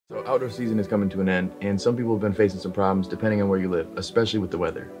So outdoor season is coming to an end, and some people have been facing some problems depending on where you live, especially with the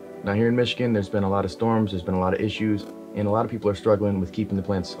weather. Now here in Michigan, there's been a lot of storms, there's been a lot of issues, and a lot of people are struggling with keeping the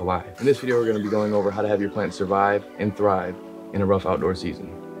plants alive. In this video, we're going to be going over how to have your plants survive and thrive in a rough outdoor season.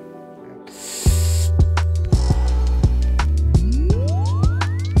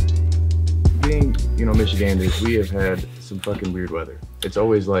 Being, Michiganders, we have had some fucking weird weather. It's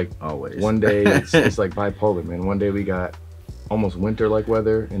always like, one day it's like bipolar, man. One day we got almost winter-like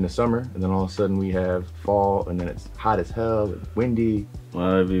weather in the summer, and then all of a sudden we have fall, and then it's hot as hell and windy.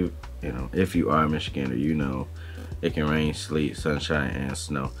 Well, if you are a Michigander, it can rain, sleet, sunshine, and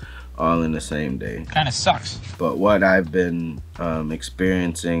snow all in the same day. Kind of sucks. But what I've been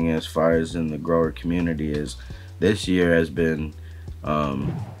experiencing as far as in the grower community is this year has been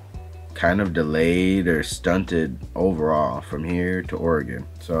kind of delayed or stunted overall from here to Oregon.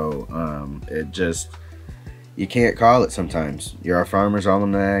 So you can't call it sometimes. You're a farmer's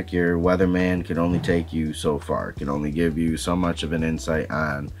almanac, your weatherman can only take you so far, can only give you so much of an insight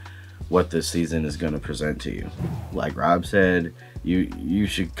on what this season is going to present to you. Like Rob said, you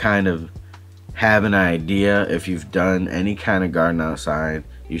should kind of have an idea. If you've done any kind of garden outside,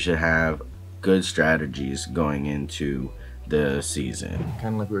 you should have good strategies going into the season.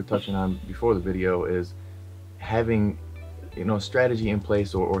 Kind of like we were touching on before the video, is having strategy in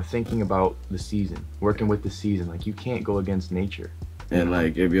place or thinking about the season, working with the season. Like, you can't go against nature. And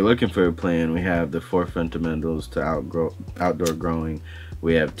like, if you're looking for a plan, we have the 4 fundamentals to outdoor growing.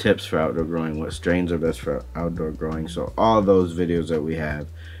 We have tips for outdoor growing, what strains are best for outdoor growing. So all those videos that we have,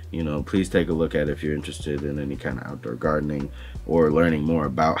 please take a look at if you're interested in any kind of outdoor gardening or learning more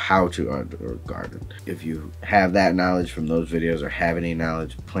about how to outdoor garden. If you have that knowledge from those videos or have any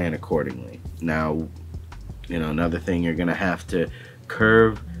knowledge, plan accordingly. Now, another thing, you're gonna have to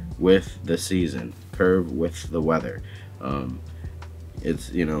curve with the season, curve with the weather. It's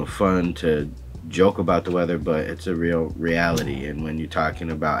fun to joke about the weather, but it's a real reality. And when you're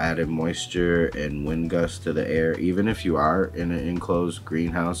talking about added moisture and wind gusts to the air, even if you are in an enclosed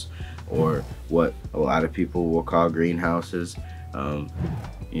greenhouse, or what a lot of people will call greenhouses, some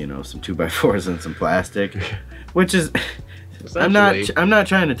 2x4s and some plastic, which is I'm not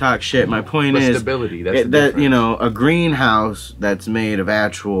trying to talk shit. My point is stability. A greenhouse that's made of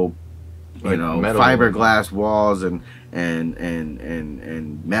actual fiberglass walls and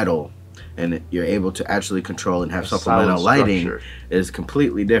metal, and you're able to actually control and have supplemental lighting, is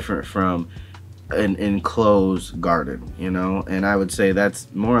completely different from an enclosed garden, and I would say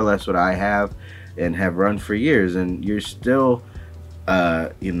that's more or less what I have and have run for years. And you're still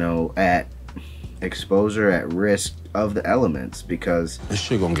at exposure, at risk of the elements, because this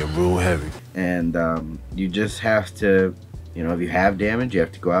shit gonna get real heavy. And you just have to, if you have damage, you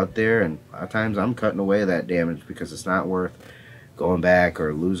have to go out there, and a lot of times I'm cutting away that damage because it's not worth going back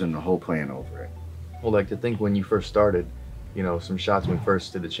or losing the whole plant over it. Well, like, to think when you first started, some shots when we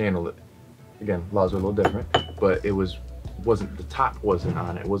first did the channel, again, laws were a little different, but the top wasn't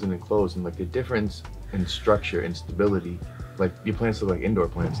on it, wasn't enclosed, and like the difference in structure and stability, like, your plants look like indoor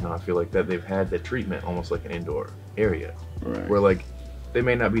plants now. I feel like that they've had the treatment almost like an indoor area, right? Where like, they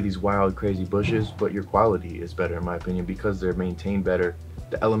may not be these wild, crazy bushes, but your quality is better, in my opinion, because they're maintained better.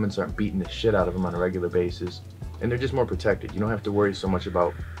 The elements aren't beating the shit out of them on a regular basis, and they're just more protected. You don't have to worry so much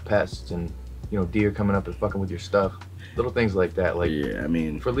about pests and, deer coming up and fucking with your stuff. Little things like that. Like, yeah, I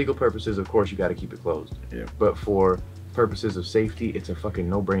mean, for legal purposes, of course, you got to keep it closed. Yeah. But for purposes of safety, it's a fucking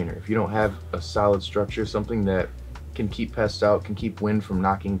no-brainer. If you don't have a solid structure, something that can keep pests out, can keep wind from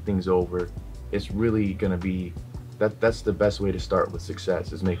knocking things over, it's really gonna be that's the best way to start with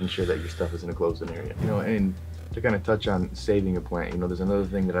success, is making sure that your stuff is in a closed area. And to kind of touch on saving a plant, there's another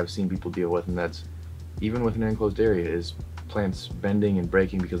thing that I've seen people deal with, and that's, even with an enclosed area, is plants bending and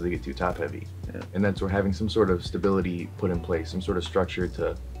breaking because they get too top heavy. Yeah. And that's where having some sort of stability put in place, some sort of structure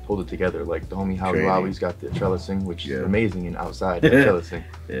to hold it together. Like the homie Howie Wowie's got the trellising, which is amazing, and outside the trellising,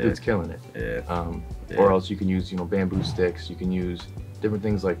 dude's killing it. Yeah. Or else you can use bamboo sticks, you can use different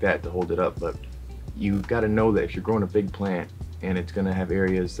things like that to hold it up. But you got to know that if you're growing a big plant and it's going to have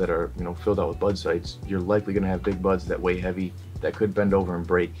areas that are filled out with bud sites, you're likely going to have big buds that weigh heavy, that could bend over and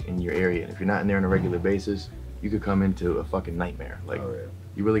break in your area. And if you're not in there on a regular basis, you could come into a fucking nightmare. Like,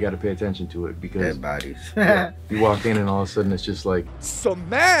 you really got to pay attention to it, because dead bodies. You walk in and all of a sudden it's just like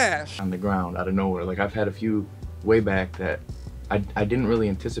smash on the ground out of nowhere. Like, I've had a few way back that I didn't really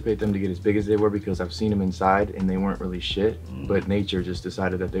anticipate them to get as big as they were, because I've seen them inside and they weren't really shit, but nature just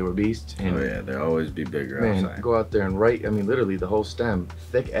decided that they were beasts. And they'll always be bigger outside. Go out there and literally the whole stem,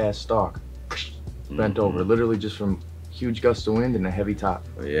 thick ass stalk, bent over, literally just from huge gust of wind and a heavy top.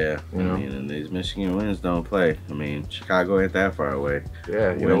 But yeah, I mean, and these Michigan winds don't play. I mean, Chicago ain't that far away.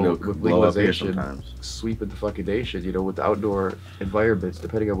 Yeah, you Wind know, will with blow up here legalization, sometimes. sweep it the fucking nation. You know, with the outdoor environments,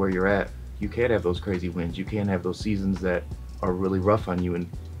 depending on where you're at, you can't have those crazy winds. You can't have those seasons that are really rough on you. And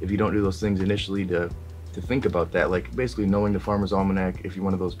if you don't do those things initially to think about that, like basically knowing the Farmer's Almanac, if you're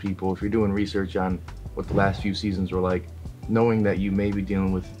one of those people, if you're doing research on what the last few seasons were like, knowing that you may be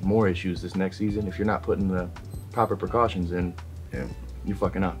dealing with more issues this next season, if you're not putting the proper precautions in, yeah, you're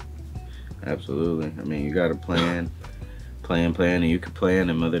fucking up. Absolutely. I mean, you got to plan, and you can plan,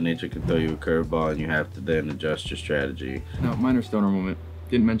 and Mother Nature can throw you a curveball, and you have to then adjust your strategy. Now, minor stoner moment.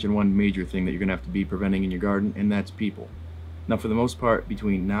 Didn't mention one major thing that you're gonna have to be preventing in your garden, and that's people. Now, for the most part,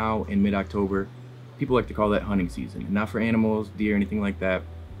 between now and mid-October, people like to call that hunting season. Not for animals, deer, anything like that.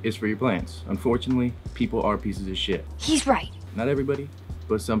 It's for your plants. Unfortunately, people are pieces of shit. He's right. Not everybody,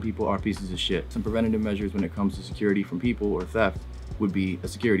 but some people are pieces of shit. Some preventative measures when it comes to security from people or theft would be a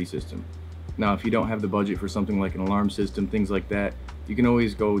security system. Now, if you don't have the budget for something like an alarm system, things like that, you can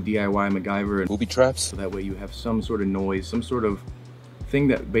always go DIY MacGyver and booby traps. So that way you have some sort of noise, some sort of thing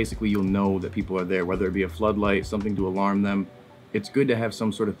that basically you'll know that people are there, whether it be a floodlight, something to alarm them. It's good to have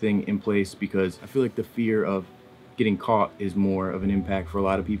some sort of thing in place because I feel like the fear of getting caught is more of an impact for a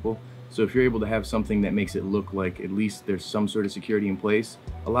lot of people. So if you're able to have something that makes it look like at least there's some sort of security in place,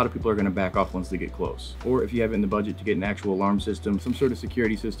 a lot of people are going to back off once they get close. Or if you have it in the budget to get an actual alarm system, some sort of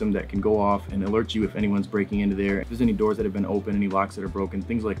security system that can go off and alert you if anyone's breaking into there, if there's any doors that have been open, any locks that are broken,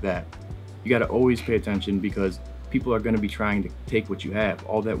 things like that. You got to always pay attention because people are going to be trying to take what you have.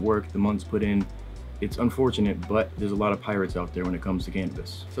 All that work, the months put in, it's unfortunate, but there's a lot of pirates out there when it comes to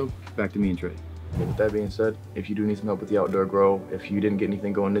cannabis. So back to me and Trey. And with that being said, if you do need some help with the outdoor grow, if you didn't get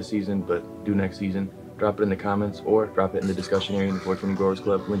anything going this season but do next season, drop it in the comments or drop it in the discussion area in the 420 Growers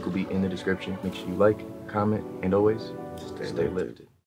Club. Link will be in the description. Make sure you like, comment, and always stay lifted.